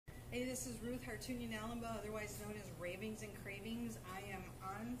Hey, this is Ruth Hartunian Allenba, otherwise known as Ravings and Cravings. I am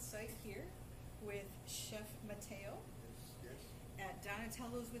on site here with Chef Mateo at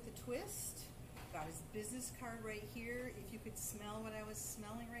Donatello's with a Twist. Got his business card right here. If you could smell what I was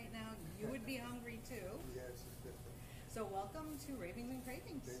smelling right now, you would be hungry too. Yes. So welcome to Ravings and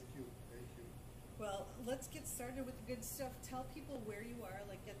Cravings. Thank you. Well, let's get started with the good stuff. Tell people where you are,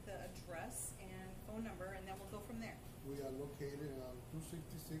 like get the address and phone number, and then we'll go from there. We are located on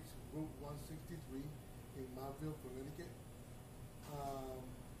 266 Route 163 in Marville, Connecticut.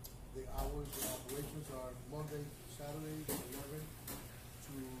 The hours of operations are Monday to Saturday, 11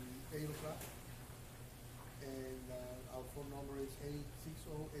 to 8 o'clock. And our phone number is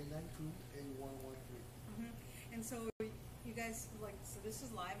 860-892-8113. And so you guys, so this is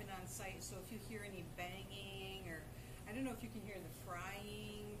live and on site, so if you hear any banging, or I don't know if you can hear the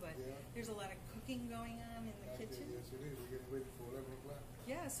frying, but there's a lot of cooking going on in the kitchen. Yes, it is. We're getting ready for 11 o'clock.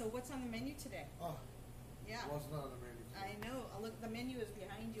 Yeah, so what's on the menu today? Yeah. What's not on the menu today? I know. Look, the menu is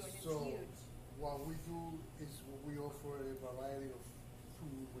behind you, and it's huge. What we do is we offer a variety of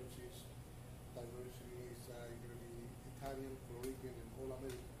food, which is diversity. It's going to be Italian, Puerto Rican, and all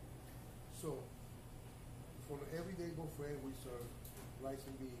American. So, for the everyday buffet, we serve rice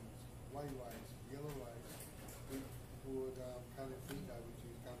and beans, white rice, yellow rice. We put carne frita, which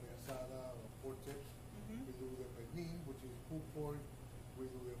is carne asada or pork tips. We do the pernil, which is pulled pork.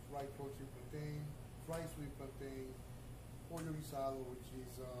 We do the fried poached plantain, fried sweet plantain, pollo guisado, which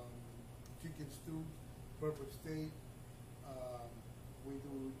is chicken stew, pepper steak. We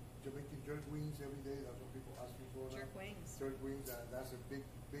do Jamaican jerk wings every day. That's what people ask me for now. Jerk wings. Jerk wings. That's a big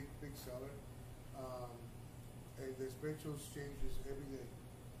seller. And the specials changes every day.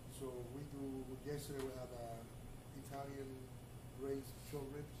 So we do. Yesterday we had Italian braised short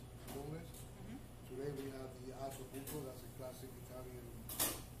ribs, boneless. Today we have the asso buco. That's a classic Italian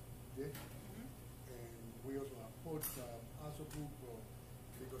dish. And we also have pork chop, asso buco.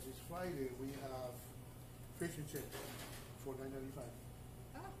 Because it's Friday, we have fish and chips for $9.95.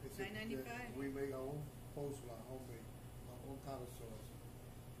 Oh, $9.95. We make our own coleslaw, homemade, our own tartar sauce.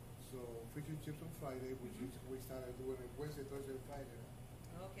 So fish and chips on Friday, which we started doing it Wednesday, Thursday, and Friday.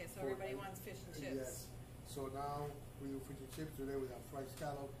 Okay, so everybody wants fish and chips. Yes. So now we do fish and chips. Today we have fried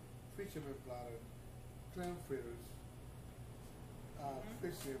scallop, fisherman platter, clam fritters,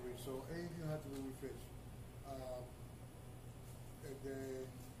 fish sandwich. So anything you have to do with fish. And then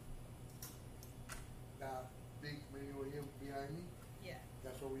that big menu over here behind me. Yeah.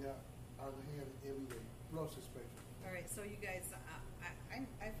 That's what we have on hand every day, plus a special. All right, so you guys,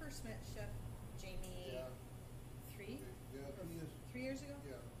 I first met Chef Jamie 3 years ago?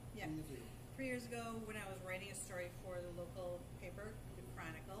 Yeah. 3 years ago. 3 years ago when I was writing a story for the local paper, the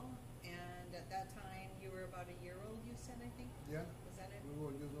Chronicle, and at that time you were about a year old, you said, I think? Yeah. Was that it? We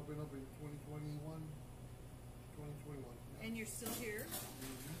were just opening up in 2021. And you're still here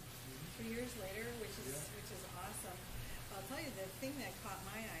 3 years later, which is awesome. I'll tell you, the thing that caught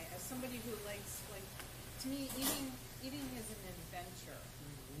my eye, as somebody who likes, to me, eating is an adventure.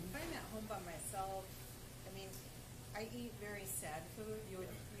 If I'm at home by myself, I mean, I eat very sad food. You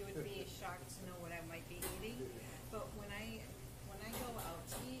would be shocked to know what I might be eating. But when I go out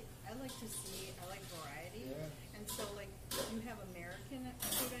to eat, I like variety. And so you have American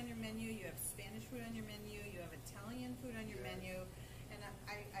food on your menu, you have Spanish food on your menu, you have Italian food on your menu. And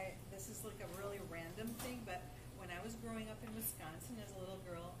I this is like a really random thing, but when I was growing up in Wisconsin as a little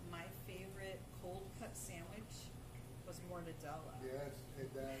girl, my favorite cold cut sandwich was mortadella. Yes, and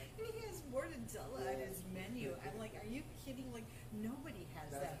he has mortadella on his menu. I'm like, are you kidding? Like, nobody has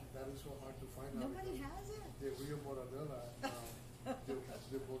that. That is so hard to find out. Nobody has it. The real mortadella,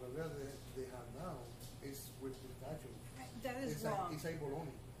 the mortadella they have now is with pistachio. That is wrong. It's a bologna.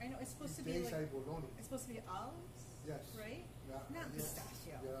 I know, it's supposed to be like bologna. It's supposed to be olives. Yes. Right? Not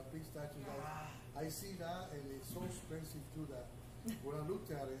pistachio. Yeah, pistachio. I see that, and it's so expensive too that when I looked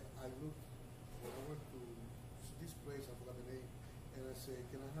at it, when I went to this place, I forgot the name, and I said,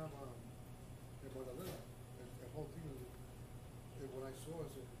 can I have a mortadella? A whole thing. And when I saw it,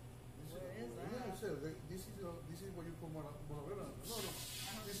 I said, what is that? Yeah, I said, this is what you call mortadella. No,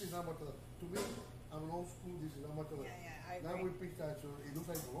 this is not mortadella. To me, I'm an old school, this is not mortadella. Yeah, I agree. Now with pistachio, it looks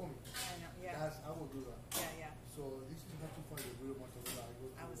like bologna. I know, yeah. I will do that. Yeah. So this is how to find the real mortadella.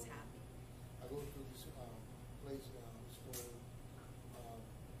 I was happy. I go to this place now.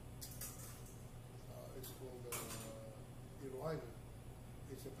 It's called Iro Island.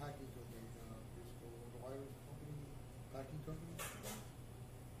 It's a packing company. It's called Iro Island Company, packing company.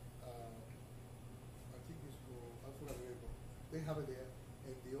 I think it's called, I forgot the name. They have it there,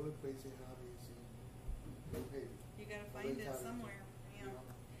 and the other place they have is in New Haven. You got to find it somewhere. Yeah.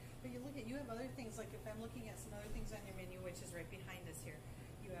 But other things, like if I'm looking at some other things on your menu, which is right behind us here,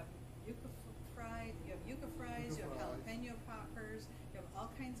 you have yuca fries, you have jalapeno poppers, you have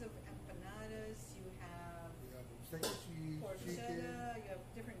all kinds of empanadas, you have We have steak and cheese, chicken. porchetta, you have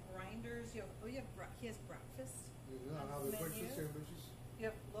different grinders, he has breakfast. Yeah, I have the breakfast sandwiches.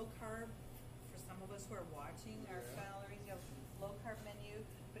 You have low carb for some of us who are watching our Yeah. calories. You have low carb menu,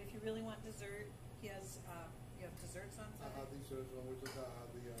 but if you really want dessert, he has you have desserts on I site. have desserts always. I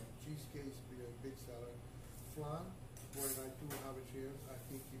have the cheesecakes, the big salad, flan. When I do have a chance, I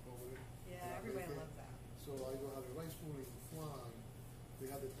can keep over it. Yeah, And I everybody make it. loves that. So I do have a rice pudding, flan.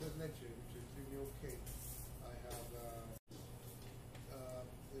 We have the tres leche, which is 3 meal cake. I have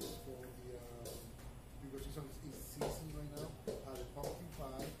it's for the because it's season right now. I have the pumpkin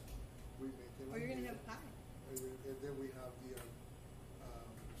pie. We make it. Oh, you're gonna have pie. And then we have the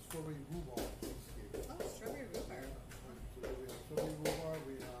strawberry rhubarb cheesecake. Oh, strawberry rhubarb. So we have strawberry rhubarb.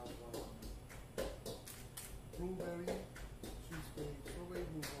 We have blueberry cheesecake, strawberry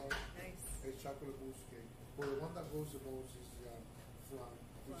rhubarb, Nice. and chocolate mousse cake. But the one that goes the most is flan,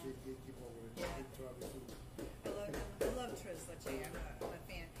 which Flan. you keep over it. Yeah. And tiramisu. I love tres leche. I'm a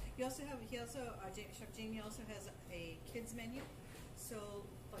fan. Chef Jamie also has a kids menu. So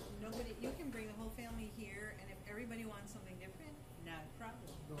like you can bring the whole family here, and if everybody wants something different, not a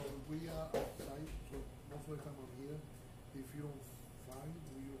problem. No, we are outside, so most of the time I'm here. If you don't find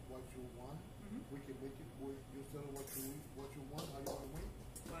what you want, we can make it. You tell us what you want, how you want to make,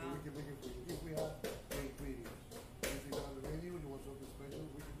 Wow. and we can make it for you. If we have the ingredients, if you got the menu and you want something special,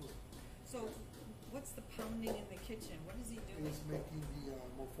 we can do it. So what's the pounding in the kitchen? What is he doing? He's making the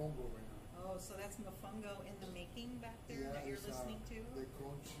mofongo right now. Oh, so that's mofongo in the making back there that you're it's, listening to? the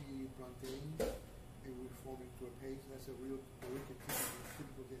crunchy plantains, and we form it to a paste. That's a real Puerto Rican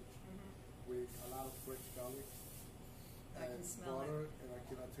typical dish with a lot of fresh garlic I can and smell butter, it. and I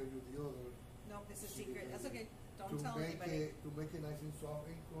cannot tell you the other. No, it's a secret secret. That's okay. Don't to tell make anybody. to make it nice and soft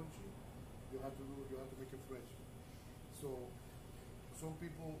and crunchy, you have to make it fresh. So some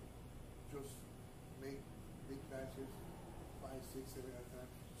people just make big batches, 5, 6, 7 at a time.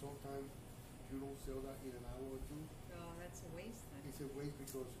 Sometimes you don't sell that in an hour or 2. Oh, that's a waste then. It's a waste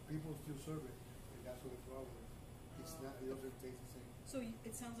because people still serve it, and that's what the problem is. It's not. It doesn't taste the same. So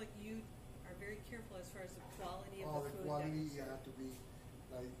it sounds like you are very careful as far as the quality of Oh, the the food. quality that you you serve. have to be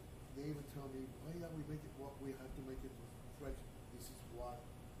like. They even tell me, why don't we make it? What we have to make it fresh. This is why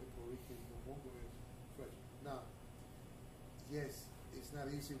the Puerto Rican mofongo is fresh. Now, yes, it's not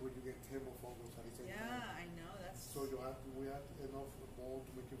easy when you get 10 mofongos at the same Yeah, time. I know. That's So we have enough bowl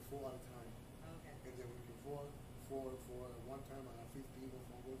to make it 4 at a time, okay. and then we can four at one time. I have 15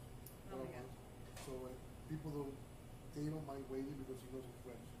 mofongos Oh all my at God. once. So people don't mind waiting because it knows it's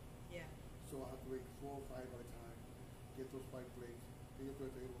fresh. Yeah. So I have to make 4 or 5 at a time. Get those 5 plates. Bring it to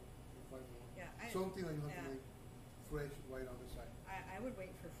the table. And 5 more. Yeah. Something that you have yeah. to make fresh right on the side. I would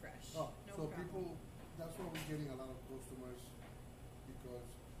wait for fresh. Oh, No so problem. people, that's why we're getting a lot of customers because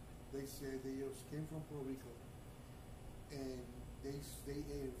they say they just came from Puerto Rico and they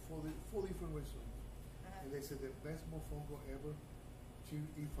ate four different restaurants and they said the best mofongo ever. He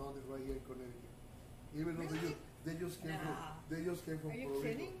found it right here in Connecticut. Even though Really? they just came Nah. from Are you Puerto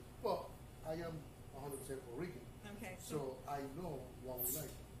kidding? Rico. Well, I am 100% Puerto Rican. Okay. So I know what we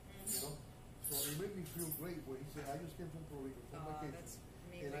like, you know. So it made me feel great when he said, "I just came from Puerto Rico from vacation, that's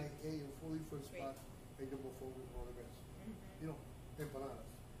and I amazing. ate in 4 different Sweet. spots, and the mofongo was one of the best." You know, empanadas.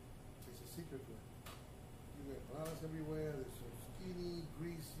 It's a secret to it. You get empanadas everywhere. They're so skinny,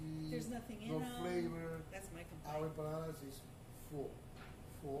 greasy. There's nothing in no them. flavor. That's my Our complaint. empanadas is full,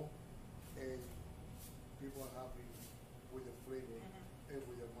 and people are happy with the flavor and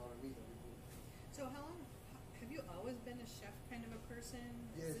with the amount of meat that we put. So have you always been a chef kind of a person?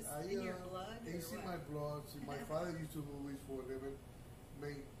 Yes, Is this I in your blood? It's or in what? my blood. See, my father used to do this for a living.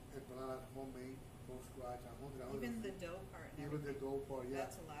 Make empanadas homemade from scratch. Even the dough part. and Even the everything. dough part, yeah.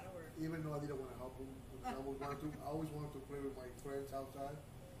 That's a lot of work. Even though I didn't want to help him, I always wanted to play with my friends outside.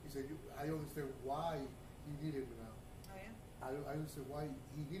 He said, "I understand why he needed me now. Oh yeah. I understand why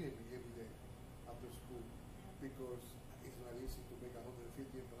he needed me every day after school because it's not easy to make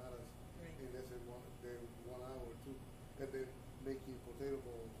 150 empanadas Right. in less than 1 hour or 2, and then making potato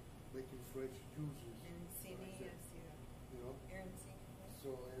balls, making fresh juices. And Sini, Like that, yes, yeah. You know. Aaron Sini. So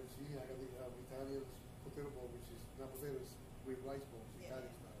and see, I got the Italian potato ball, which is not potatoes with rice balls, Yeah.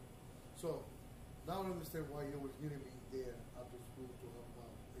 Italian style. So now I understand why he was needing me there after school to help him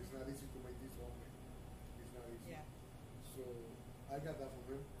out. It's not easy to make this homemade. It's not easy. Yeah. So I got that from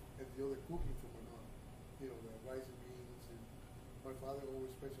him, and the other cooking from my mom. You know, the rice and beans, and my father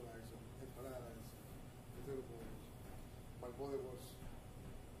always specialized in empanadas, potato balls. My mother was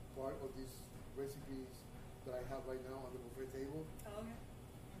part part of these recipes that I have right now on the buffet table Oh, okay.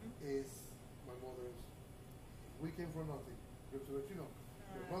 is my mother's. We came from nothing. Just to let you know,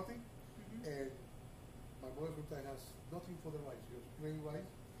 there's nothing, and my mother's recipe has nothing for the rice. Just plain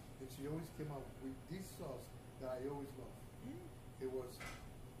rice, and she always came out with this sauce that I always love. It was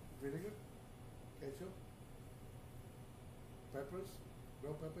vinegar, ketchup, peppers,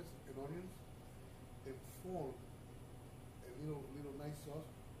 bell peppers, and onions, and form a little nice sauce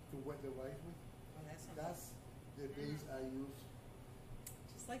to wet the rice with. Oh, that sounds That's the base I use.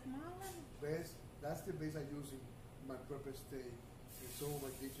 just like mom. That's the base I use in my pepper steak and some of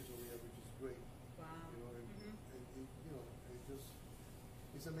my dishes over here, which is great. Wow. You know, and it, you know, it just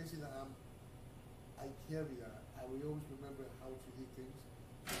it's amazing that I carry that. I will always remember how she did things.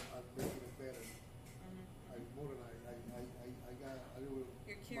 So I'm making it better. More than I got a little.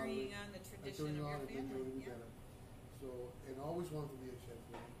 You're carrying on the tradition of your family. Yeah. So, and I always wanted to be a chef.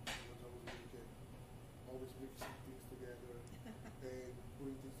 You know, when I was a little kid, always mixing things together and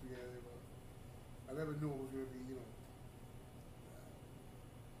putting things together. But I never knew I was going to be, you know.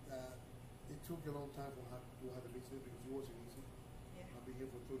 It took a long time to have a business because it wasn't easy. Yeah. I've been here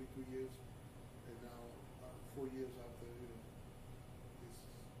for 32 years, and now 4 years after, you know, it's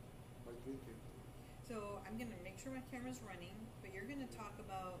my dream came true. So I'm gonna make sure my camera's running, but you're gonna talk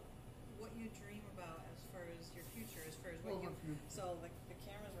about what you dream about as far as your future, as far as what you. So like the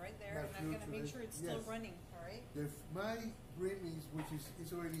camera's right there, and I'm gonna make sure it's still running. All right. My dream is, which is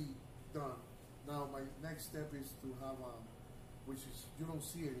it's already done. Now my next step is to have which is you don't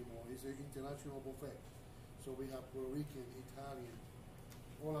see anymore. It's an international buffet. So we have Puerto Rican, Italian,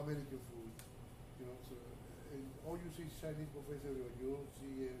 all American food. You know, so and all you see is Chinese buffets everywhere. You don't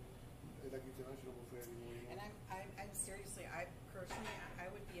see like international buffet anymore. You know? And I'm seriously, I personally, I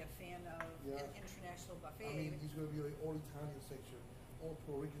would be a fan of an international buffet. I mean, it's going to be like all Italian section, all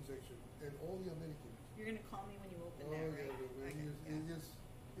Puerto Rican section, and all the Americans. You're going to call me when you open that, right? Okay,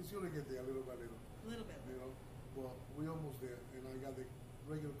 it's going to get there little by little. A little bit. You know, well, we're almost there, and I got the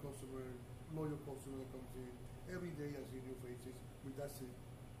regular customer, loyal customer that comes in every day. I see new faces. That's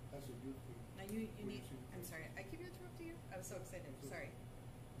a good thing. Now you need. I'm sorry, I keep interrupting you. I was so excited. Sorry.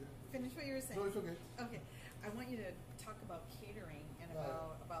 Yeah. Finish what you were saying. No, it's okay. Okay, I want you to talk about catering and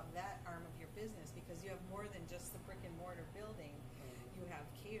about that arm of your business because you have more than just the brick and mortar building. You have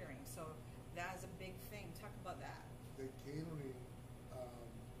catering, so that is a big thing. Talk about that. The catering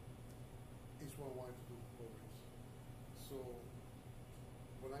is what I wanted to do always. So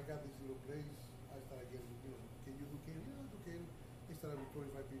when I got this little place, I started getting, you know, can you do catering? Yeah, I do catering. I started with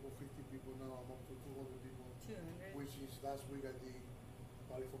 25 people, 50 people. Now I'm up to 200 people. 200. Which is last week I did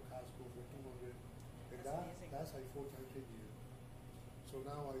party for Costco for 200. And that's like 4 times a year. So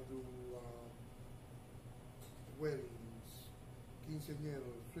now I do weddings,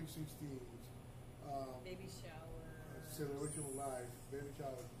 quinceañeros, 316s, baby shower, celebration of life, baby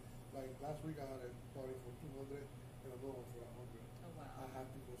shower. Like last week I had a party for 200 and another one for 100. Oh wow! I had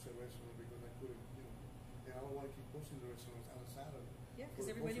to go to a restaurant because I couldn't, you know, and I don't want to keep posting the restaurants on a Saturday. Yeah, because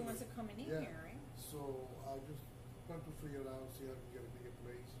everybody wants to come in here, right? So I just trying to figure it out, see how I can get a bigger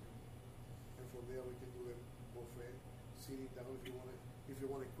place, and from there we can do the buffet, sitting down if you want it. If you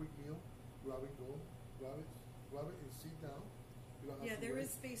want a quick meal, grab it and sit down. You don't have to there wait.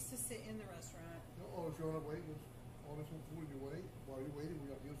 is space to sit in the restaurant. No, or if you want to wait, just order some food and you wait. While you're waiting, we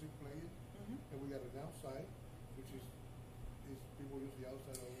got music playing, and we got an outside, which is people use the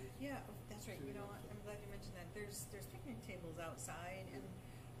outside always. Yeah, that's right. You know, I'm glad you mentioned that. There's picnic tables outside, and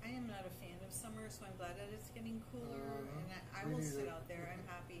I am not a fan of summer, so I'm glad that it's getting cooler, and I will sit out there. I'm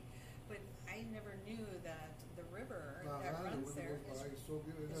happy. But I never knew that the river that runs there is so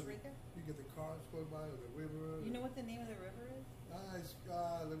beautiful. It's right there. You get the cars going by, or the river. You know what the name of the river is?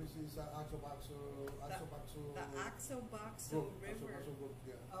 Let me see. It's Oxoboxo. The Oxoboxo River.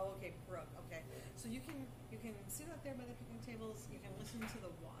 Yeah. Oh, okay, brook. Okay, Yeah. so you can sit out there by the picnic tables. You can listen to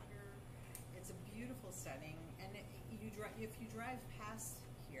the water. It's a beautiful setting, and if you drive past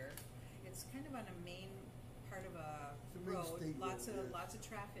here, it's kind of on a main part of a road. Lots of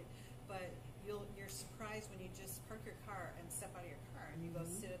traffic, but you're surprised when you just park your car and step out of your car and you go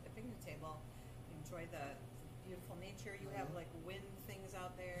sit at the picnic table. You enjoy the beautiful nature. You have like wind things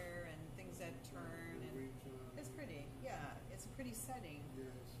out there and things that turn, and it's pretty. Yeah, it's a pretty setting.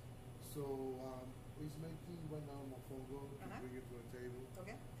 Yes. So he's making right now my phone call to bring it to the table.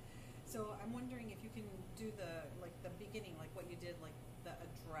 Okay. So I'm wondering if you can do the beginning, like what you did, like the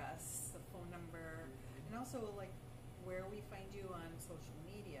address, the phone number, and also like where we find you on social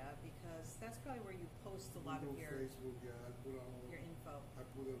media, because that's probably where you post a lot of your Facebook. Yeah, I put your info. I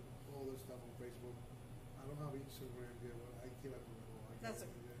put all the stuff on Facebook. I don't have Instagram yet, but I cannot do it all. That's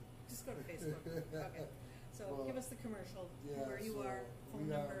okay. just go to Facebook. Okay. So Well, give us the commercial, yeah, where you so are, phone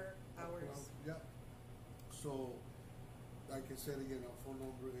we are number, hours. Yeah. So, like I said again, our phone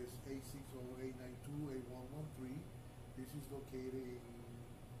number is 860-892-8113. This is located in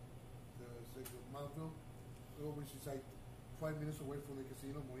the city of Mountville, which is like 5 minutes away from the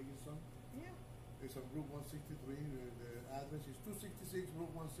casino, Mohegan Sun. Yeah. It's on Route 163. The address is 266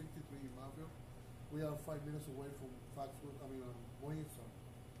 Route 163 in Mountville. We are 5 minutes away from Foxwood. Mohegan Sun.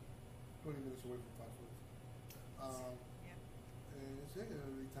 20 minutes away from Foxwood. Yeah. And it's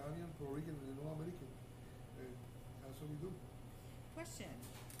Italian, Puerto Rican, and all American. And that's what we do. Question: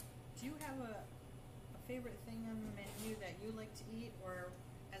 do you have a favorite thing on the menu that you like to eat, or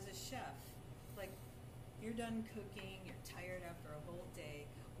as a chef, like you're done cooking, you're tired after a whole day?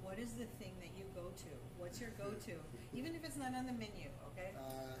 What is the thing that you go to? What's your go-to? Even if it's not on the menu, okay?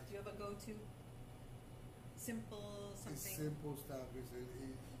 Do you have a go-to? Simple something. It's simple stuff. You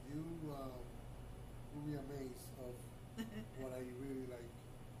will be amazed of what I really like.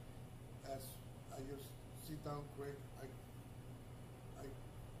 As I just sit down quick, I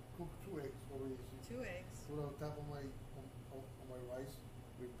cook 2 eggs already. 2 eggs. Put on top of my rice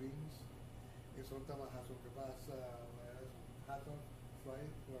with beans. And sometimes I have some kibasa, hot dog, fry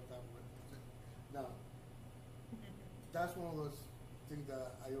it, put on top of it. Now, that's one of those things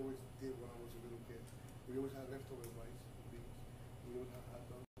that I always did when I was a little kid. We always had leftover rice with beans. We always had hot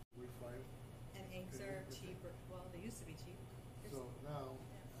dogs. We fry them. And eggs are cheaper. Well, they used to be cheap. So now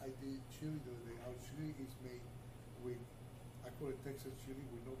I did chili the other day. Our chili is made with, I call it Texas chili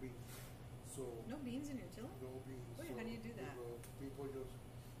with no beans. So no beans in your chili? no beans. Wait, so how do you do that? People just,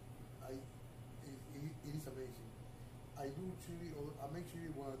 it is amazing. I do chili, I make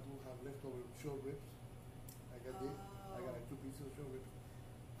chili when I do have leftover short ribs. Like I did. I got like 2 pieces of short ribs.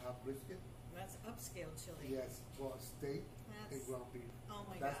 I have brisket. That's upscale chili. Yes, well, steak and ground beef. Oh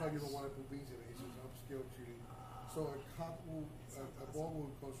my That's gosh. why you don't want to put beans in it. It's just upscale chili. So a cup will, a bowl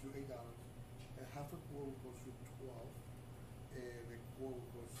will cost you $8, and half a bowl will cost you $12, and a bowl will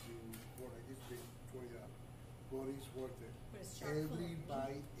cost you like this big $20. But it's worth it. But it's chock full of Every meat.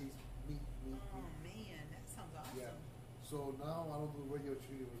 bite is meat. Oh man, that sounds awesome. Yeah. So now I don't do regular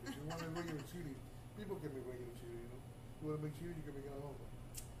chili. If you want a regular chili, people can make regular chili. You want to make chili, you can make it at home.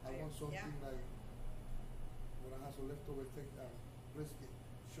 I want something like when I have some leftover brisket,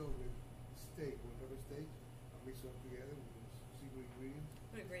 short rib, steak, whatever steak. Mix them together with those secret ingredients.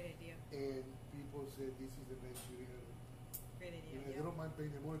 What a great idea. And people say this is the best chili ever. Great idea. They don't mind paying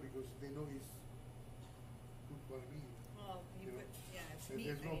the money because they know it's good quality. Well, you put, it's and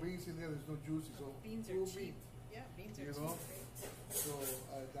meat. there's no beans in there, there's no juicy, so beans are cheap. meat. Yeah, beans are You cheap. know? So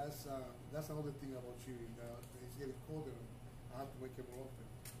that's another thing about chili. It's getting colder. I have to make it more often.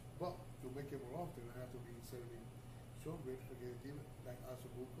 But to make it more often, I have to be serving short ribs, like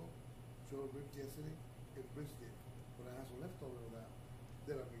asabuco, short ribs yesterday, and brisket. When I have some leftover of that,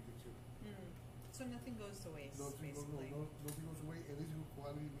 then I make the chili. So nothing goes to waste, Nothing goes away, and it's good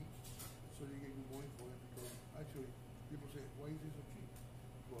quality meat, so you get good money for it. Because actually, people say, why is this so cheap?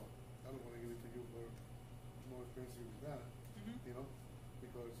 Well, I don't want to give it to you for more expensive than that,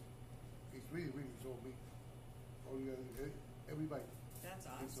 because it's really, really so meat. All you gotta do, every bite. That's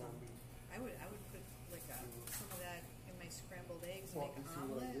It's all awesome. meat. I would put like some of that in my scrambled eggs and Well, make you an see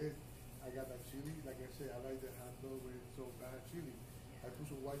what I omelet. did? I got that chili. Like I said, I like the hot dog with I had chili. Yeah. I put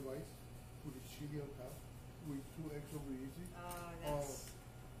some white rice, put the chili on top, with 2 eggs over easy. I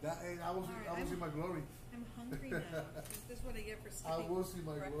was in my glory. I'm hungry now. Is this what I get for skipping I was in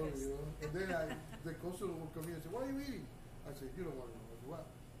my breakfast? glory, And then the customer would come in and say, "What are you eating?" I said, "You don't want to know what."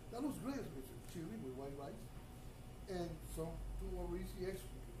 That looks great. I said, chili with white rice and some 2 over easy eggs.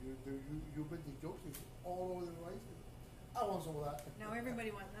 You make the jokes all over the rice. I want some of that. Now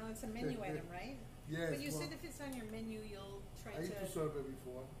everybody wants. Now it's a menu item, right? Yes. But you said if it's on your menu, you'll try I to. used to serve it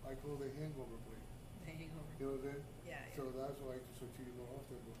before. I call it the hangover plate. The hangover. You know what I'm saying? Yeah. So that's why I used to serve chili more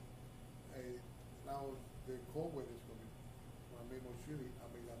often. But now the cold weather is coming. When I make more chili, I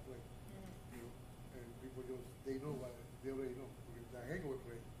make that plate. And people they know what they already know. Because the hangover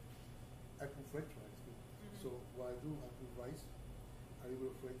plate, I put French fries too. So what I do, I put rice. I leave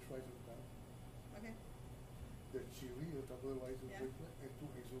French fries on top. Okay. The chili on top of the rice and Yeah. French fries, and 2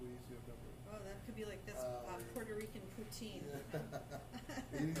 eggs over easy on top of it. Oh, that could be like that's Puerto Rican poutine.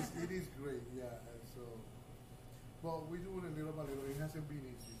 It is great, yeah. And so, well, we do it a little by little. It hasn't been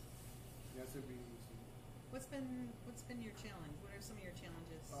easy. What's been your challenge? What are some of your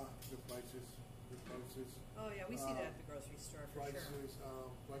challenges? The prices. Oh yeah, we see that at the grocery store for sure. Prices.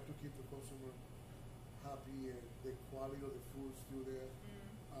 Try to keep the customer happy and the quality of the food is still there.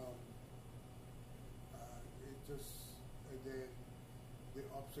 It just and then the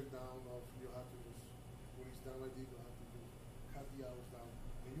ups and downs of you have to just when it's down like this, you have to just cut the hours down,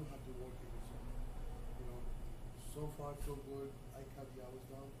 and you have to work it. So, you know, so far so good. I cut the hours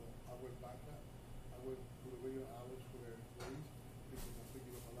down, but I went back up. I went to the regular hours for the raise because I'm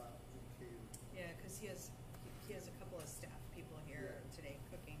picking up a lot in catering. Yeah, because he has a couple of staff people here Yeah. today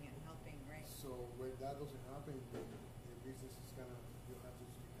cooking and helping, right? So when that doesn't happen, then the business is kind of you have to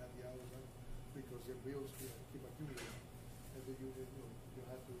cut the hours down because the bills keep accumulating, and then you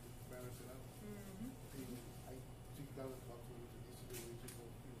have to balance it out. Mm-hmm. And I sit down and talk to them yesterday. They just go,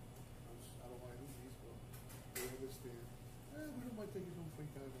 I don't want to do this, but they understand. We don't mind taking some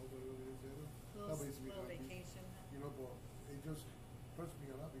free time over there. That makes me Little happy. vacation. You know, but it just hurts me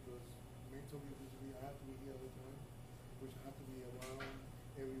a lot because mentally, physically, I have to be here all the time, which I have to be around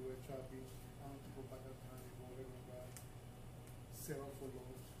everywhere shopping. I have to go back at time and go everywhere back, set up for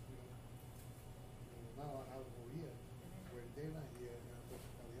lunch. Now I have them over here. Mm-hmm. When they're not here and I'm supposed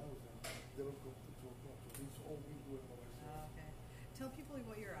to cut the hours down, they don't come to 2 o'clock. So it's all we do it by myself. Oh, okay. Tell people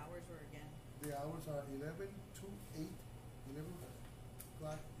what your hours were again. The hours are 11 to 8, 11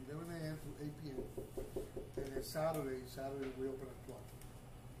 o'clock, 11 a.m. to 8 p.m. And then Saturday we open at 12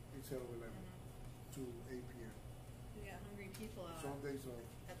 instead of 11 to 8 p.m. You got hungry people out Sundays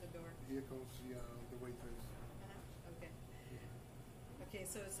at the door. here comes the waitress. Okay. Okay,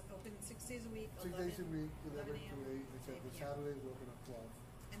 so it's open 6 days a week. 6 days a week, 11 to 8. a.m. Except the 8 p.m. Saturdays we open at 12.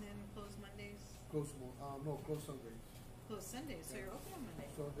 And then close Mondays, Close Sundays. close Sundays. So Yeah. you're open on Monday.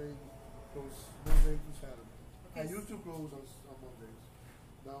 Sunday close Monday to Saturday. Okay. I used to close on Mondays.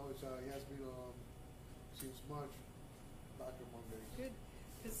 Now it has been since March back on Mondays. Good,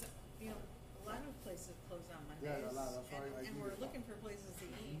 because a lot of places close on Mondays. Yeah, a lot. That's why I and did we're it. looking for places to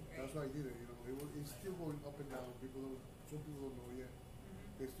eat, right? That's why I did it. It's still going up and down. Some people don't know yet.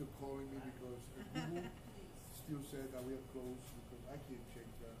 Mm-hmm. They're still calling me because Google still said that we are closed because I can't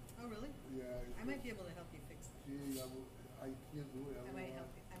change that. Oh, really? Yeah. I might be able to help you fix that. Gee, I can't do it. I might help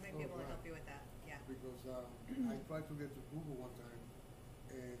you. I might be able to help you with that. Yeah. Because I tried to get to Google one time,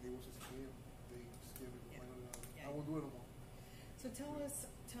 and it was a scam. They scammed me. Yeah. I won't do it no more. So tell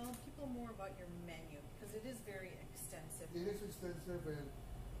people more about your menu because it is very extensive. It is extensive, and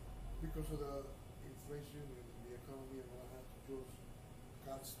because of the inflation and the economy, and all, I have to just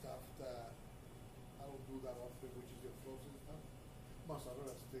cut stuff that I don't do that often, which is the frozen stuff.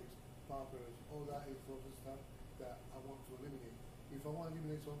 Mozzarella sticks, poppers, all that is frozen stuff that I want to eliminate. If I want to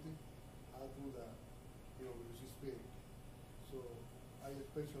eliminate something, I'll do that, because it's big. So I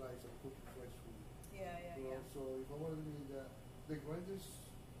specialize in cooking fresh food. Yeah. So if I want to eliminate that, the grinders,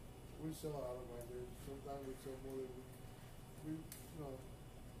 we sell a lot of grinders. Sometimes we sell more than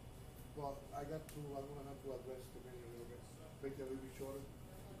but I'm gonna have to address the menu a little bit, make it a little bit shorter.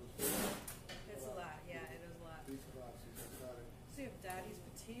 It's a lot. Yeah, it is a lot. These classes, I got it. So you have Daddy's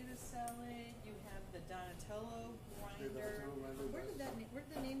potato salad. You have the Donatello grinder. Donatello grinder, Where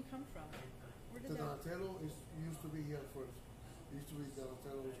did the name come from? Where did The that? Donatello used to be here first. It used to be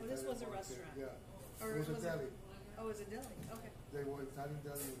Donatello. Oh, this was a restaurant. Yeah. Or it was a deli. Oh, it was a deli. Okay. They were Italian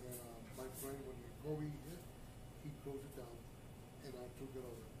deli, and then my friend, when Kobe hit, he closed it down, and I took it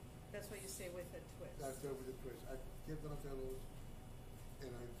over. That's why you say with a twist. That's with the twist. I kept Donatello's,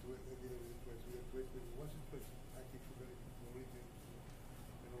 and I did it with a twist. With a twist, because what's the twist? I keep forgetting Norwegian,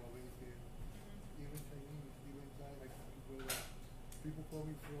 American, even Chinese, even Thai. I keep forgetting. People call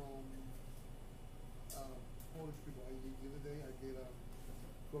me from Polish people. The other day I did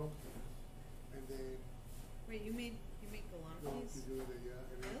Cravings, and then Wait, you make galampas? the other day,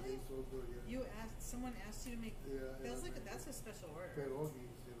 yeah, and Really? it's so good, yeah. Someone asked you to make. Yeah, That's a special order. Pierogies,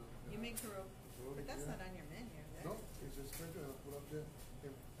 You make pierogi, but that's yeah. not on your menu. There. No, it's a special. I put up there.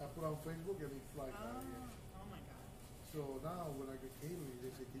 And I put on Facebook and it flies out here. Oh my God. So now when I get catering,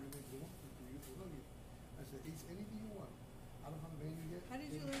 they say, "Can you make galampas? Do you pierogi?" I said, "It's anything you want. I don't have a menu yet." How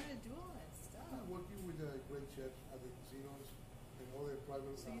did you learn to do all that stuff? I'm working with great chefs at the casinos and all their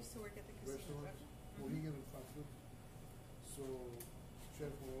private So you used to work at the casino. restaurants, Mm-hmm. Mohegan and fast food. So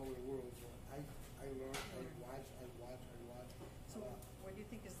chefs from all over the world. So I learn, I watch. So what do you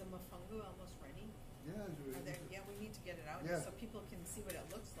think? Is the mofongo almost ready? Yeah, it's really Yeah, we need to get it out Yeah. here so people can see what it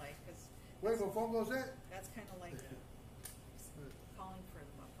looks like because Wait, mofongo's it? that's kind of like calling for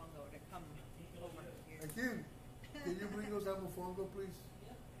the mofongo to come over here. Again, can you bring us that mofongo, please?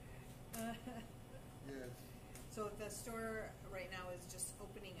 Yes. So the store right now is just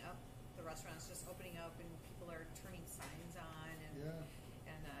opening up. The restaurant's just opening up, and people are turning signs on and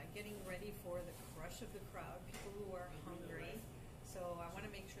getting ready for the crush of the crowd. People who are hungry. So I want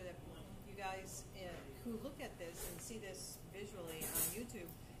to make sure that you guys who look at this and see this visually on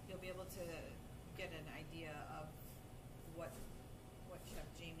YouTube, you'll be able to get an idea of what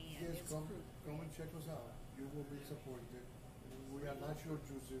come and check us out. You will be disappointed. We have natural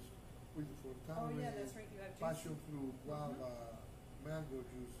juices with for Oh tamarind, yeah, that's right. You have passion juices. fruit, guava, mango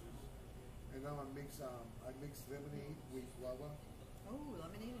juices, and now I mix lemonade with guava. Oh,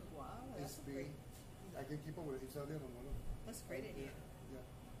 lemonade and guava. It's That's big. great. I can keep up with it. It's out there, no. That's a great idea. Yeah.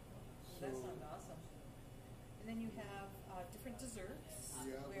 That sounds awesome. And then you have different desserts.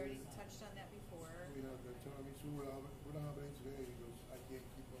 Yeah, we already touched on that before. We have the tiramisu. We don't have any today because I can't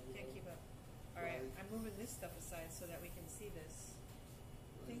keep up with Can't it. keep up. All right, I'm moving this stuff aside so that we can see this.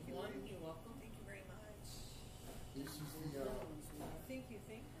 Thank you. You're welcome. Thank you very much. This is the Thank you.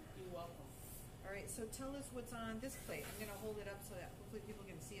 You're welcome. All right, so tell us what's on this plate. I'm gonna hold it up so that hopefully people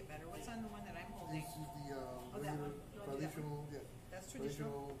can see it better. What's on the one that I'm holding? this is the that regular one. You wanna do that traditional That's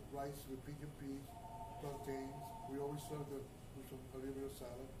traditional. rice with pink and peas, plantains. We always serve the with some a little bit of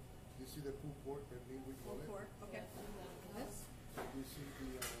salad. This is the pulled pork that we call Pulled it. pork. Okay. And this? This is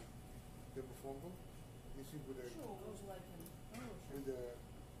the mofongo. This is with the Sure, goes like an Oh, sure. with the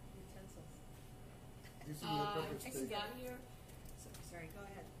Utensils. this is with the pepper I steak. got here. Sorry, go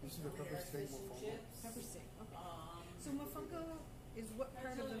ahead. This is the pepper There's steak fish and mofongo. chips. Pepper steak. Okay. Um, So mofongo is what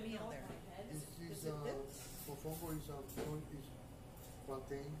part of the meal there? This Is is it this? mofongo is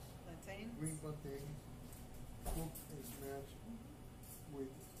plantains, Plantains? green plantains, cooked and smashed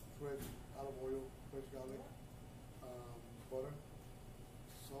with fresh olive oil, fresh garlic, butter,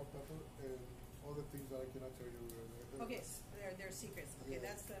 salt, pepper, and all the things that I cannot tell you. Okay, they're secrets. Okay, Yeah.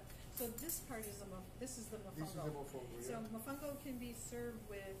 that's the. So this part is this is the mofongo. This is the mofongo. So Yeah. mofongo can be served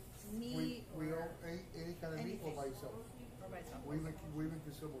with meat We or, all any kind of meat or anything. by itself. or by itself. We even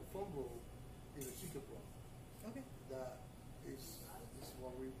can serve mofongo in a chicken broth. Okay. That is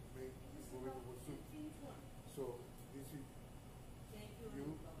what we make when we make soup. So this is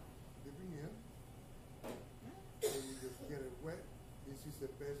you dip in here, and you just get it wet. This is the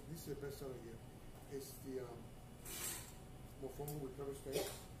best. This is the best seller here. It's the mofongo with pepper steak.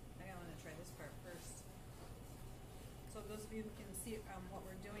 I want to try this part first. So those of you who can see what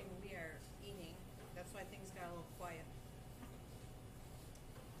we're doing, we are eating. That's why things got a little quiet.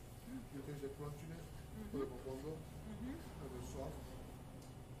 You taste the crunchiness of the mofongo and the soft.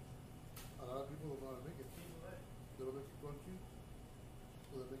 A lot of people don't know how to make it. They don't make it crunchy,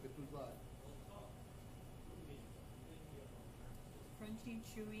 or they make it too dry. Crunchy,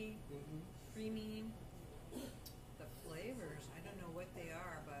 chewy, creamy. The flavors, I don't know what they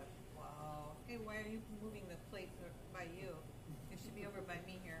are, but wow. Hey, why are you moving the plate by you? It should be over by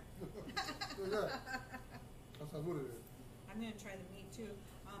me here. So yeah, that's how good it is. I'm going to try the meat too.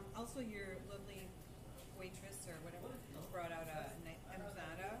 Also, your lovely waitress or whatever brought out a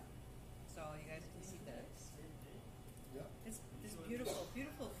empanada, so you guys can see this. Yeah. It's beautiful,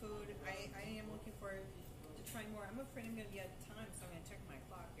 beautiful food. I am looking forward to trying more. I'm afraid I'm going to be out of time, so I'm going to check my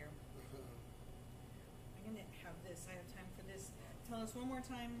clock here. I'm going to have this. I have time for this. Tell us one more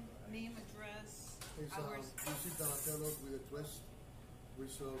time, name, address, It's hours. this is Donatello's with a twist. We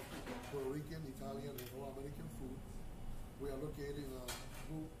serve Puerto Rican, Italian, and all American food. We are located in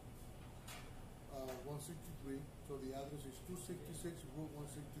Route 163. So the address is 266 Route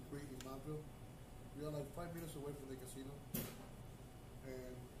 163 in Mountville. We are like 5 minutes away from the casino,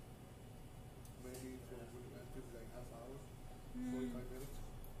 and maybe from Willimantic like half hour, 45 minutes.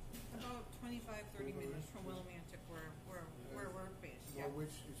 About 25, 30 minutes from Willimantic, where we're based. Yeah.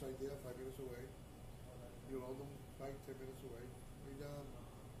 Norwich is right there, 5 minutes away. New London, 5-10 minutes away.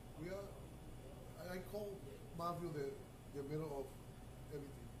 We are. I call Mountville the middle of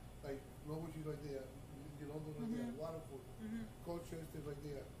everything. Like Norwich is right there, New London right there, Waterford, Colchester is right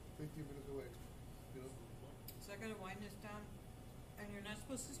there, 15 minutes away. You know. So I gotta wind this down. And you're not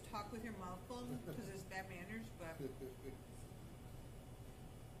supposed to talk with your mouth full because it's bad manners, but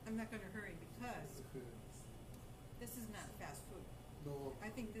I'm not gonna hurry because this is not fast food. No, I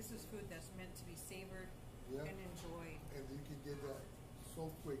think this is food that's meant to be savored yeah. and enjoyed. And you can get that so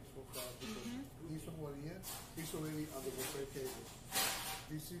quick, so fast because this one here, it's already on the buffet table.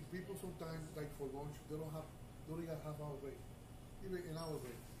 You see, people sometimes like for lunch, they don't even half hour break, even an hour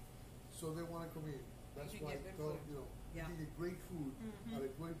break. So they want to come in. That's You can why get good food. you know Yeah. you can get great food at a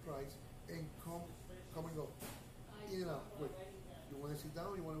great price and coming up in and out quick. You want to sit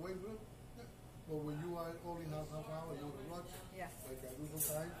down, you want to wait for them. Yeah. But when you are only half hour, you want to rush. Yes. Like I do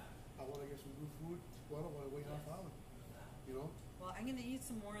sometimes, I want to get some good food. Well, I don't want to wait half hour. You know. Well, I'm gonna eat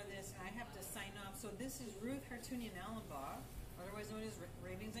some more of this, and I have to sign off. So this is Ruth Hartunian Allenbaugh, otherwise known as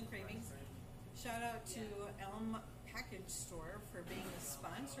Ravings and Cravings. Shout out to Elm Package Store for being the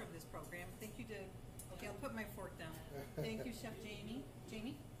sponsor of this program. Thank you to. Okay, I'll put my fork down. Thank you, Chef Jamie.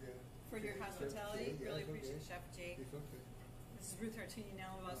 Jamie, Yeah. for your hospitality. Jay, yeah, Really it's appreciate okay. Chef Jay. It's okay. This This is Ruth Artini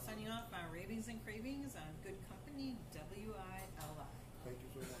now about signing off on Ravings and Cravings on Good Company.